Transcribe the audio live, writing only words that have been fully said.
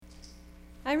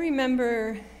I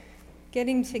remember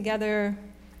getting together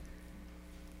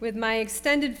with my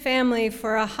extended family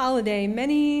for a holiday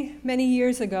many, many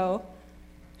years ago,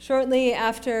 shortly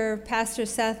after Pastor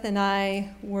Seth and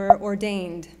I were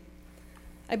ordained.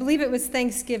 I believe it was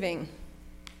Thanksgiving.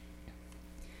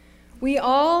 We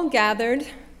all gathered,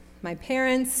 my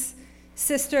parents,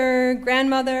 sister,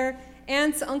 grandmother,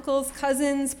 aunts, uncles,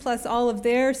 cousins, plus all of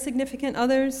their significant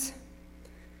others.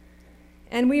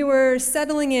 And we were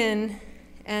settling in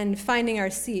and finding our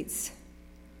seats.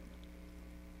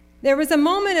 There was a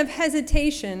moment of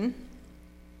hesitation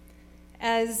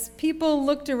as people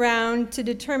looked around to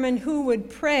determine who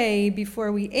would pray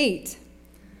before we ate.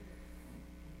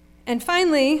 And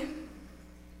finally,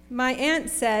 my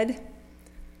aunt said,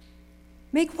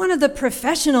 "Make one of the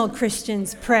professional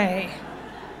Christians pray,"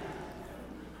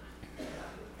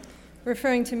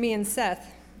 referring to me and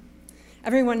Seth.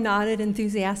 Everyone nodded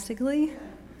enthusiastically.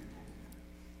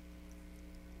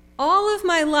 All of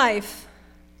my life,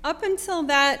 up until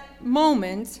that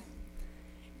moment,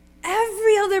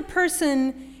 every other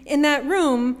person in that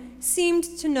room seemed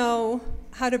to know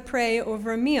how to pray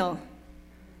over a meal.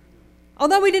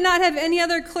 Although we did not have any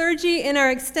other clergy in our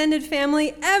extended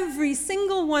family, every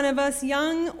single one of us,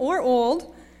 young or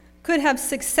old, could have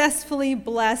successfully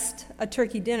blessed a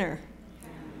turkey dinner.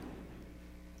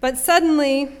 But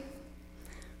suddenly,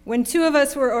 when two of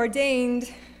us were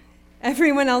ordained,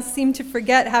 everyone else seemed to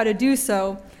forget how to do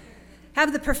so.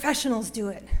 "Have the professionals do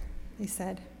it," they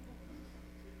said.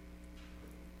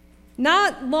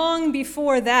 Not long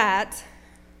before that,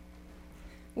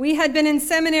 we had been in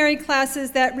seminary classes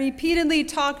that repeatedly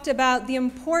talked about the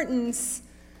importance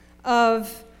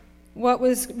of what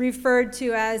was referred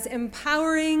to as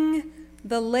empowering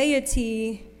the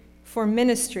laity for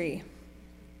ministry.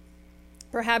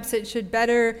 Perhaps it should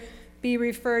better be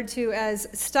referred to as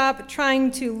stop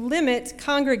trying to limit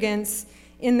congregants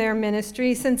in their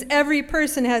ministry, since every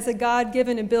person has a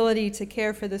God-given ability to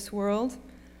care for this world.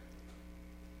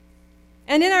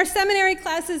 And in our seminary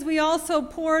classes, we also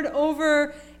pored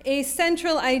over a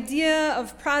central idea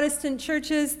of Protestant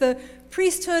churches, the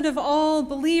priesthood of all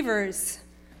believers,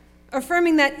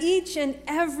 affirming that each and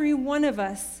every one of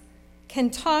us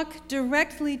can talk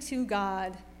directly to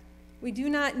God. We do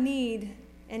not need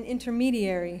an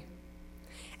intermediary.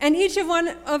 And each one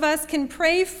of us can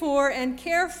pray for and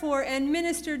care for and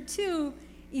minister to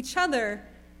each other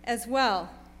as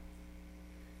well.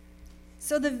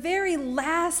 So the very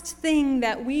last thing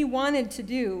that we wanted to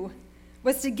do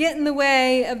was to get in the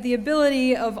way of the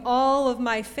ability of all of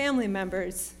my family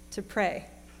members to pray.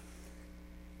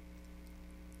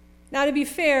 Now, to be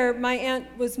fair, my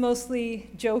aunt was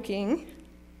mostly joking,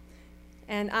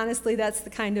 and honestly, that's the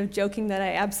kind of joking that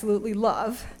I absolutely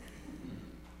love.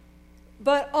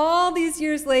 But all these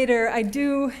years later, I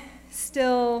do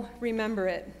still remember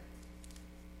it.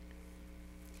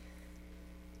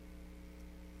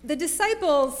 The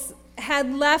disciples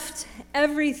had left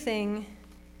everything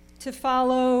to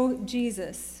follow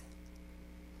Jesus.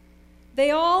 They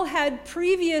all had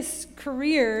previous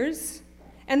careers,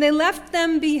 and they left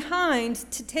them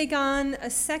behind to take on a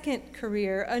second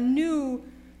career, a new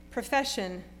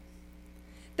profession.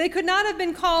 They could not have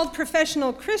been called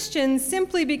professional Christians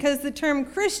simply because the term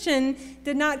Christian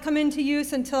did not come into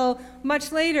use until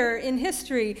much later in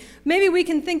history. Maybe we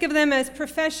can think of them as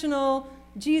professional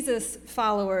Jesus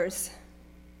followers.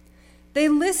 They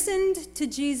listened to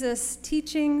Jesus'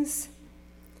 teachings,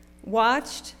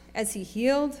 watched as he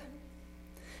healed.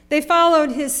 They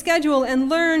followed his schedule and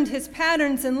learned his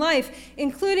patterns in life,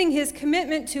 including his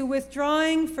commitment to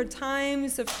withdrawing for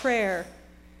times of prayer.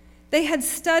 They had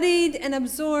studied and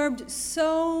absorbed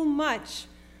so much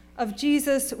of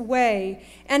Jesus' way.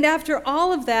 And after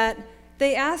all of that,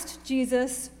 they asked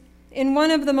Jesus, in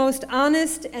one of the most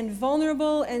honest and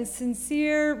vulnerable and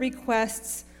sincere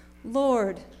requests,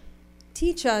 "Lord,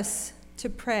 teach us to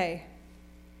pray."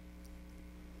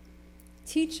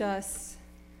 Teach us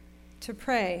to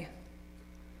pray.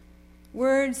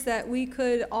 Words that we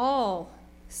could all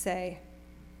say.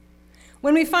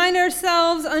 When we find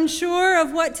ourselves unsure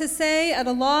of what to say, at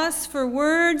a loss for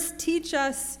words, teach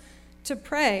us to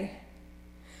pray.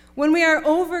 When we are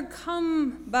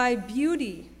overcome by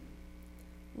beauty,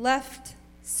 left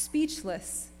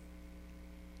speechless,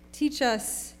 teach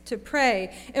us to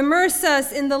pray. Immerse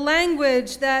us in the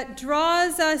language that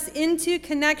draws us into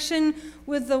connection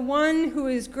with the one who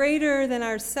is greater than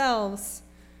ourselves.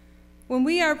 When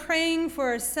we are praying for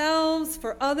ourselves,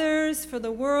 for others, for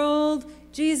the world,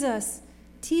 Jesus,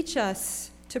 teach us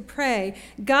to pray.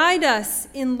 Guide us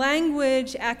in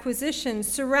language acquisition.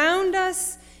 Surround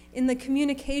us in the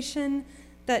communication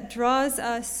that draws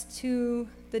us to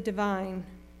the divine.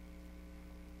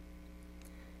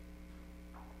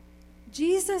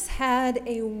 Jesus had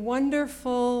a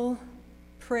wonderful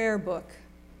prayer book.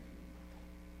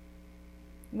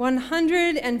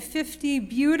 150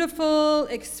 beautiful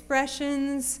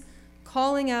expressions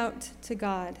calling out to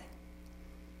God.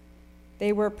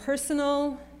 They were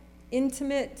personal,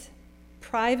 intimate,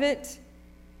 private,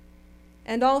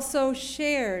 and also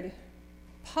shared,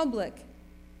 public,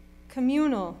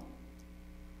 communal.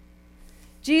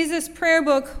 Jesus' prayer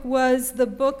book was the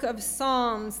book of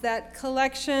Psalms, that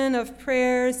collection of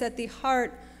prayers at the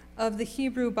heart of the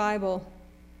Hebrew Bible.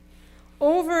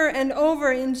 Over and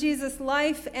over in Jesus'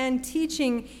 life and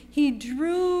teaching, he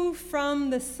drew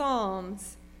from the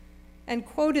Psalms and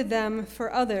quoted them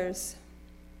for others.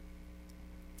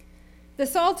 The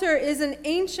Psalter is an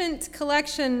ancient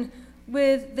collection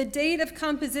with the date of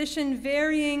composition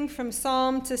varying from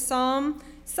psalm to psalm.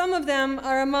 Some of them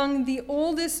are among the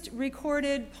oldest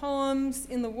recorded poems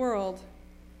in the world.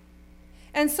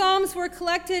 And psalms were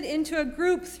collected into a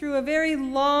group through a very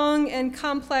long and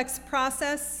complex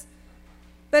process.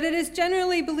 But it is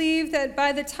generally believed that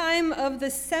by the time of the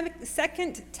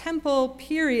Second Temple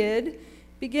period,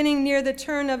 beginning near the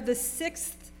turn of the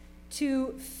 6th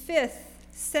to 5th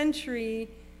century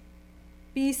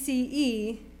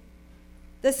BCE,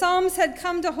 the Psalms had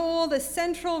come to hold a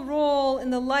central role in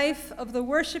the life of the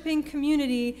worshiping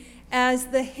community as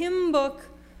the hymn book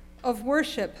of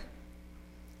worship.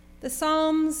 The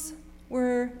Psalms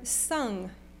were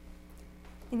sung,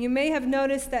 and you may have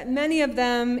noticed that many of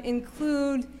them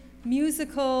include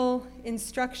musical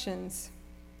instructions.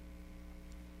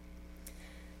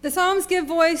 The Psalms give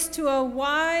voice to a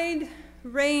wide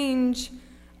range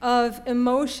of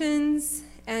emotions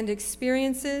and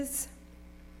experiences.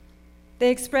 They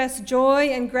express joy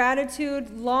and gratitude,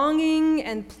 longing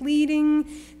and pleading.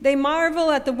 They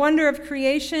marvel at the wonder of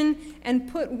creation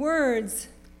and put words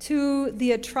to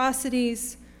the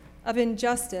atrocities of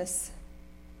injustice.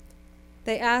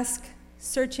 They ask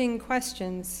searching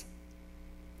questions.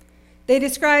 They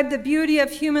describe the beauty of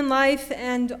human life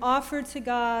and offer to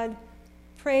God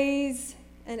praise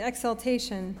and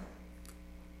exaltation.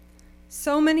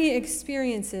 So many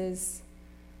experiences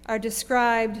are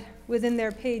described within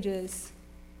their pages.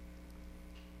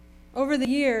 Over the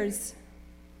years,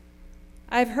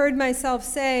 I've heard myself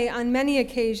say on many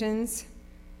occasions,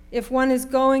 if one is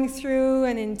going through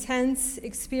an intense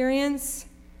experience,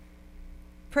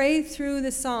 pray through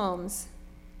the Psalms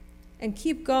and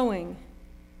keep going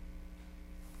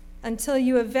until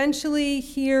you eventually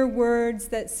hear words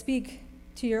that speak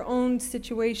to your own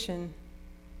situation.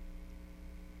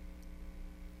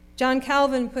 John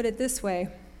Calvin put it this way: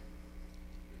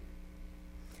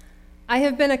 I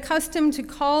have been accustomed to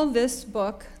call this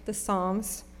book, the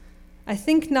Psalms, I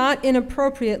think not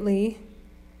inappropriately,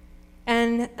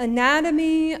 an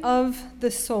anatomy of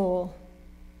the soul.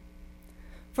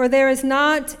 For there is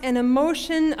not an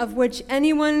emotion of which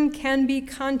anyone can be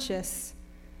conscious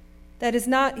that is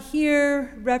not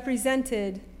here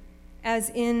represented as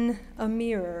in a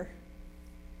mirror.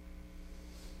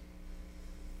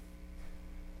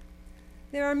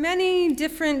 There are many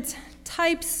different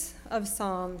types of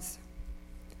psalms,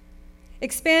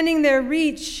 expanding their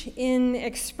reach in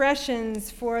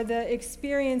expressions for the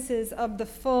experiences of the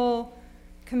full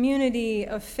community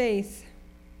of faith.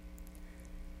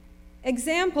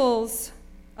 Examples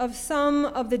of some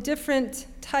of the different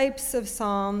types of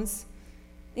psalms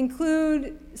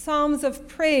include psalms of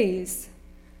praise,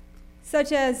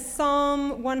 such as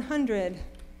Psalm 100.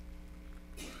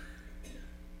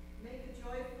 Make a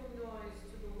joyful noise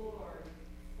to the Lord,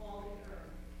 all the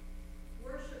earth.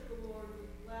 Worship the Lord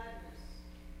with gladness.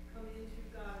 Come into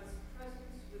God's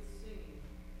presence with singing.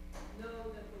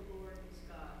 Know that the Lord is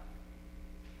God.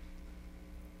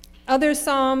 Other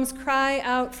psalms cry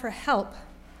out for help,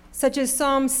 such as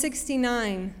Psalm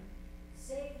 69.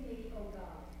 Save me, O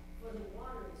God, for the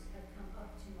waters have come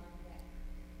up to my neck.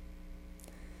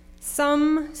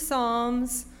 Some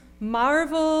psalms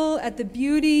marvel at the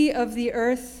beauty of the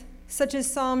earth, such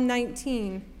as Psalm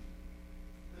 19.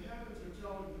 The heavens are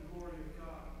telling the glory of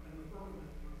God, and the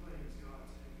firmament proclaims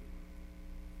God's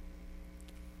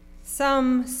name.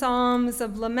 Some psalms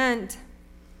of lament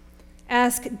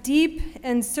ask deep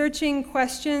and searching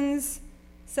questions,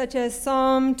 such as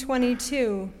Psalm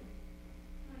 22.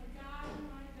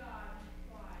 My God,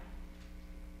 why?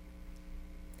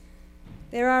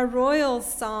 There are royal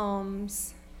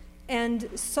psalms and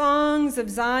songs of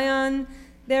Zion.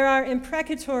 There are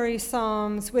imprecatory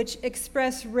psalms which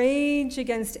express rage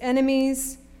against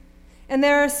enemies. And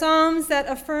there are psalms that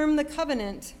affirm the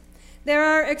covenant. There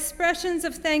are expressions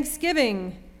of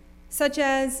thanksgiving, such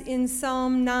as in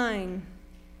Psalm 9.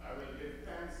 I will give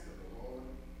thanks to the Lord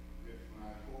with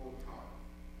my whole heart.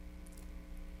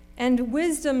 and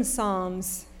wisdom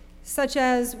psalms, such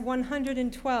as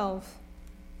 112.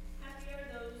 Happy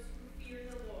are those who fear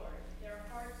the Lord. Their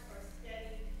hearts are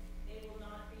steady. They will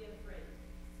not be afraid.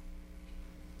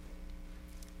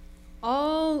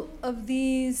 All of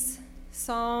these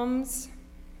psalms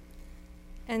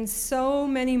and so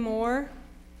many more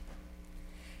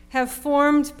have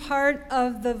formed part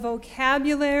of the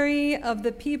vocabulary of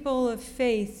the people of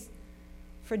faith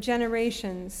for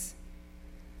generations.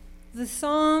 The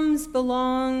Psalms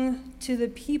belong to the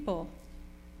people,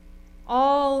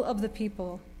 all of the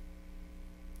people.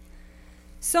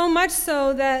 So much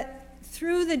so that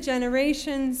through the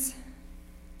generations,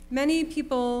 many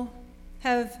people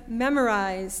have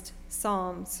memorized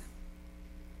Psalms.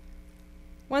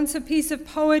 Once a piece of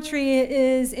poetry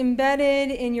is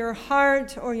embedded in your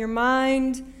heart or your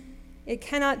mind, it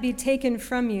cannot be taken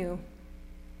from you.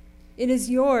 It is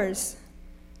yours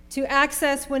to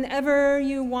access whenever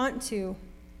you want to.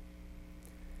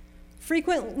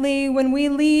 Frequently, when we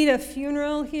lead a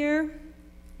funeral here,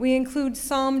 we include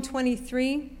Psalm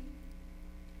 23.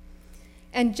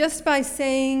 And just by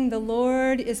saying, "The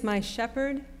Lord is my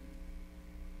shepherd,"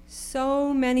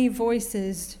 so many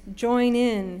voices join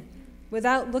in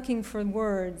without looking for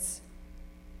words,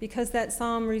 because that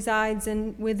psalm resides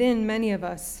within many of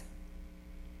us.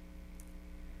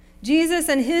 Jesus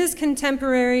and his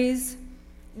contemporaries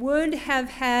would have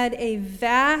had a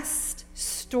vast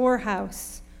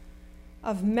storehouse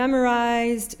of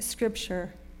memorized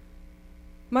scripture,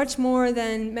 much more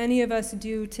than many of us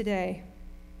do today.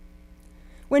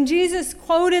 When Jesus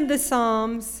quoted the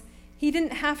Psalms, he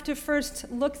didn't have to first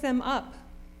look them up.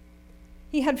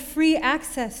 He had free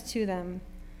access to them,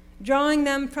 drawing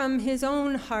them from his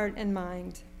own heart and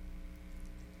mind.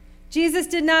 Jesus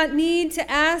did not need to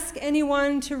ask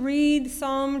anyone to read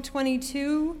Psalm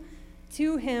 22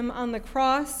 to him on the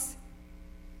cross.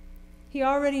 He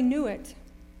already knew it.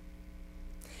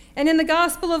 And in the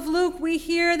Gospel of Luke, we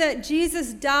hear that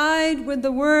Jesus died with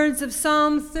the words of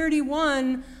Psalm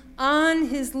 31 on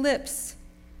his lips.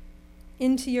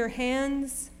 "Into your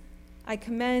hands I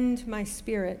commend my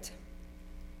spirit."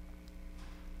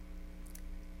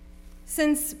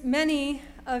 Since many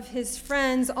of his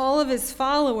friends, all of his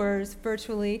followers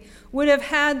virtually, would have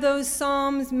had those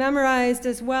psalms memorized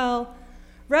as well,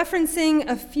 referencing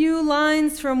a few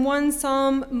lines from one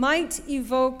psalm might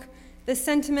evoke the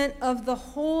sentiment of the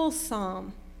whole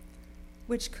psalm,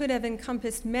 which could have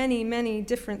encompassed many, many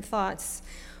different thoughts.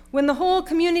 When the whole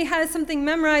community has something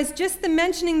memorized, just the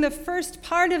mentioning the first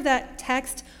part of that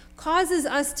text causes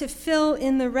us to fill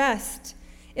in the rest.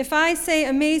 If I say,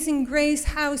 "Amazing grace,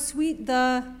 how sweet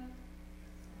the,"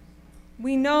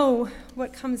 we know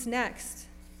what comes next.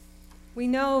 We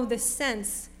know the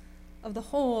sense of the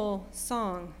whole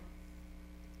song.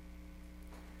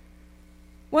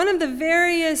 One of the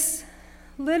various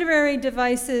literary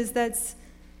devices that's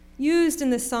used in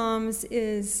the Psalms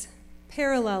is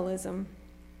parallelism.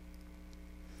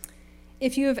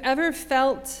 If you have ever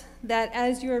felt that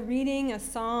as you're reading a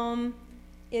psalm,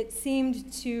 it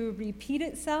seemed to repeat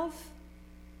itself,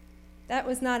 that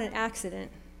was not an accident.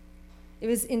 It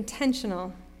was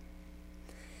intentional.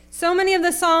 So many of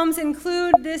the Psalms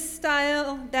include this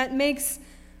style that makes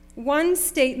one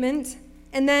statement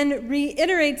and then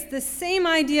reiterates the same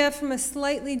idea from a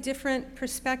slightly different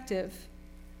perspective.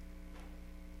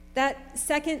 That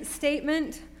second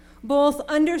statement both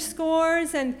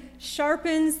underscores and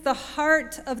sharpens the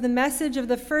heart of the message of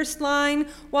the first line,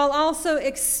 while also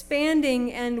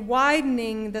expanding and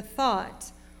widening the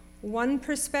thought. One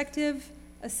perspective,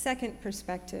 a second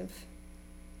perspective.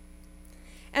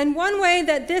 And one way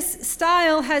that this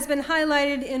style has been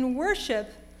highlighted in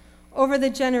worship over the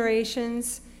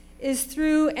generations is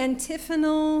through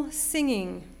antiphonal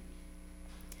singing,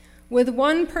 with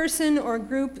one person or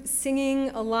group singing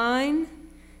a line,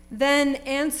 then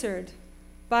answered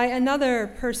by another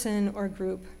person or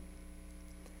group.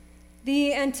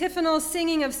 The antiphonal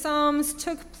singing of psalms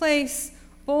took place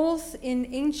both in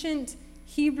ancient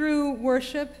Hebrew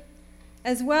worship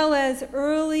as well as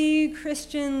early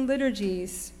Christian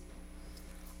liturgies.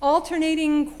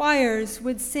 Alternating choirs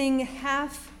would sing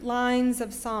half lines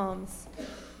of psalms.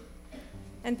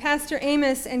 And Pastor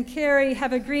Amos and Carrie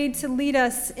have agreed to lead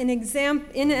us in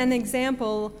an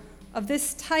example of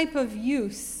this type of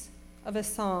use of a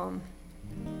psalm.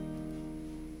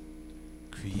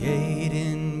 Create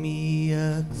in me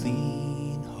a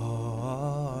clean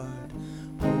heart,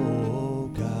 O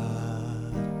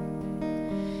God,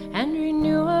 and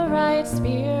renew a right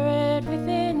spirit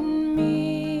within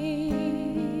me.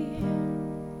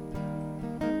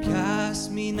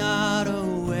 Cast me not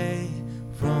away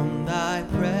from thy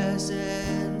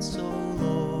presence, O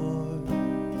Lord.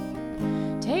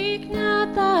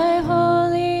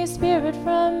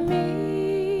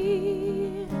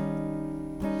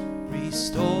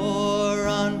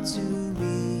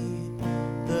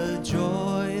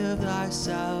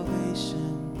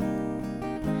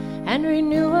 and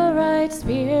renew a right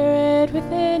spirit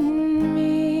within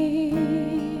me.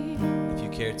 If you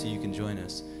care to, you can join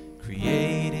us.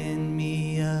 Create in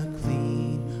me a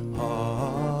clean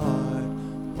heart,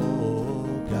 oh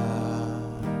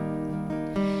God,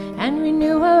 and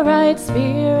renew a right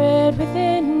spirit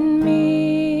within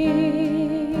me.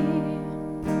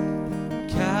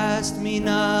 cast me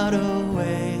not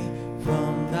away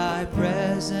from thy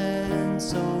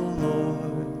presence, O Lord.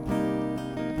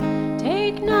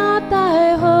 Take not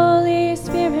thy Holy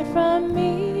Spirit from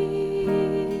me.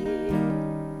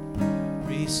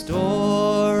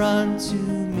 Restore unto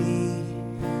me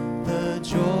the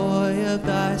joy of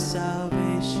thy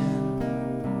salvation,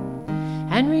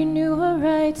 And renew a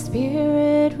right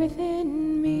spirit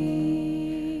within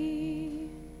me.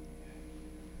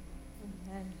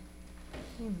 Amen.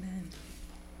 Amen.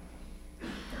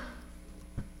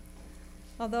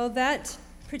 Although that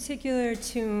particular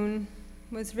tune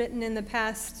was written in the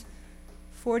past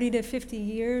 40 to 50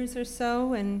 years or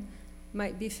so and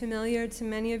might be familiar to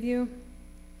many of you,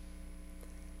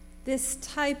 this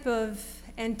type of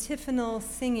antiphonal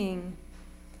singing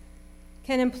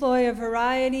can employ a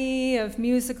variety of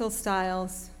musical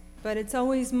styles, but it's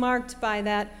always marked by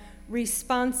that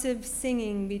responsive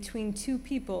singing between two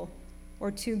people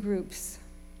or two groups.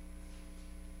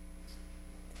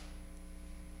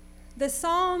 The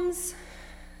Psalms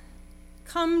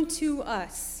come to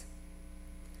us,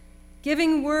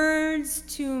 giving words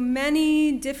to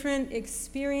many different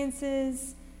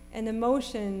experiences and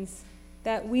emotions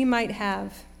that we might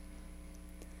have.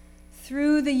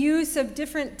 Through the use of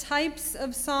different types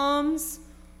of psalms,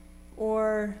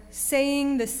 or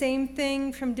saying the same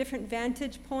thing from different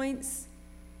vantage points,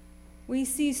 we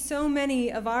see so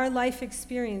many of our life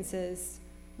experiences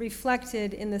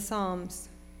reflected in the Psalms.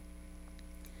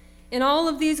 In all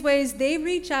of these ways, they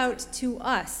reach out to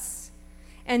us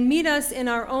and meet us in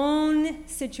our own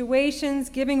situations,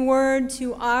 giving word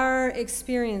to our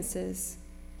experiences.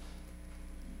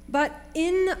 But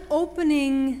in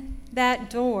opening that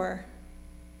door,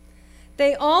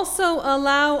 they also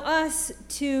allow us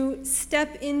to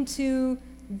step into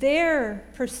their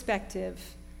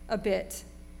perspective a bit,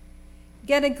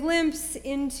 get a glimpse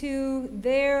into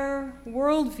their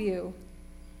worldview.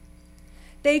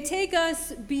 They take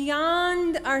us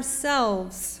beyond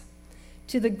ourselves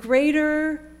to the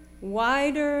greater,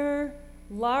 wider,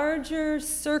 larger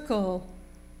circle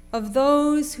of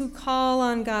those who call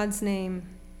on God's name.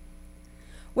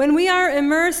 When we are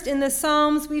immersed in the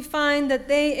Psalms, we find that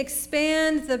they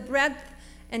expand the breadth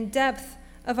and depth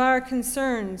of our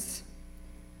concerns.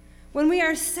 When we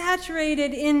are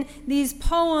saturated in these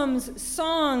poems,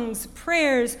 songs,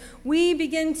 prayers, we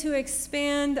begin to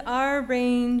expand our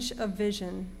range of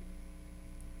vision.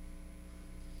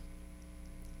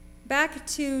 Back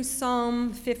to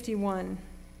Psalm 51.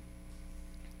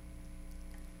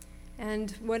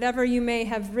 And whatever you may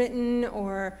have written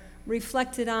or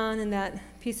reflected on in that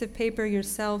piece of paper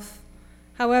yourself,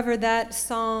 however that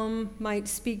psalm might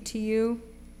speak to you.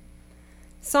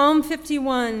 Psalm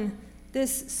 51,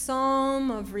 this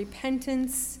psalm of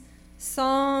repentance,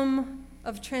 psalm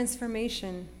of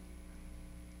transformation.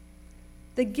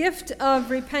 The gift of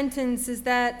repentance is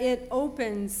that it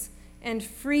opens and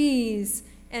frees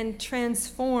and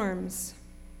transforms.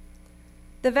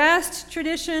 The vast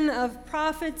tradition of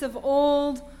prophets of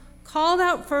old called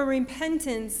out for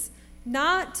repentance,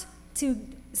 not to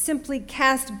simply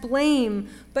cast blame,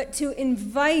 but to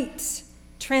invite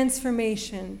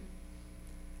transformation.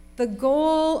 The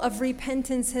goal of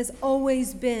repentance has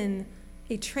always been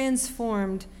a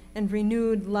transformed and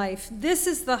renewed life. This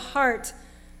is the heart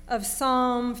of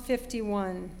Psalm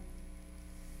 51.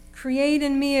 Create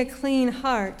in me a clean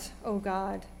heart, O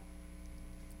God.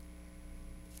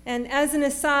 And as an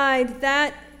aside,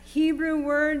 that Hebrew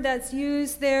word that's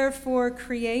used there for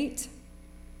create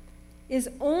is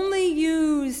only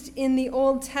used in the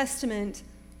Old Testament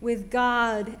with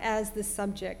God as the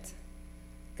subject.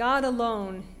 God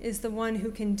alone is the one who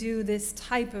can do this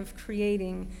type of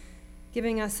creating,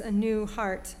 giving us a new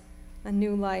heart, a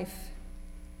new life.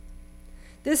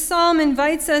 This psalm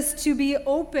invites us to be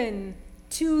open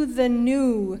to the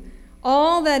new,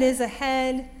 all that is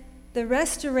ahead, the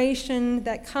restoration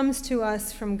that comes to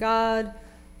us from God,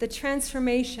 the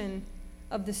transformation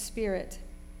of the Spirit.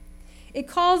 It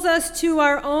calls us to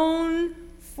our own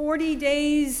 40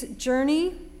 days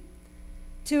journey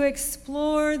to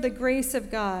explore the grace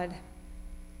of God.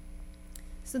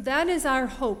 So that is our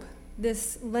hope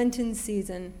this Lenten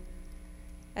season,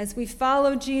 as we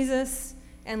follow Jesus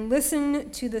and listen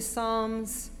to the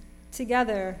Psalms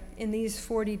together in these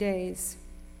 40 days.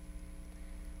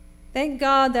 Thank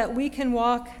God that we can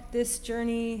walk this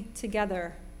journey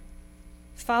together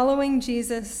following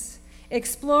Jesus,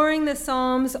 exploring the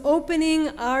Psalms, opening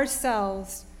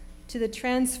ourselves to the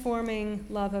transforming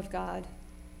love of God.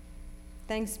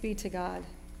 Thanks be to God.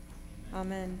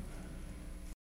 Amen.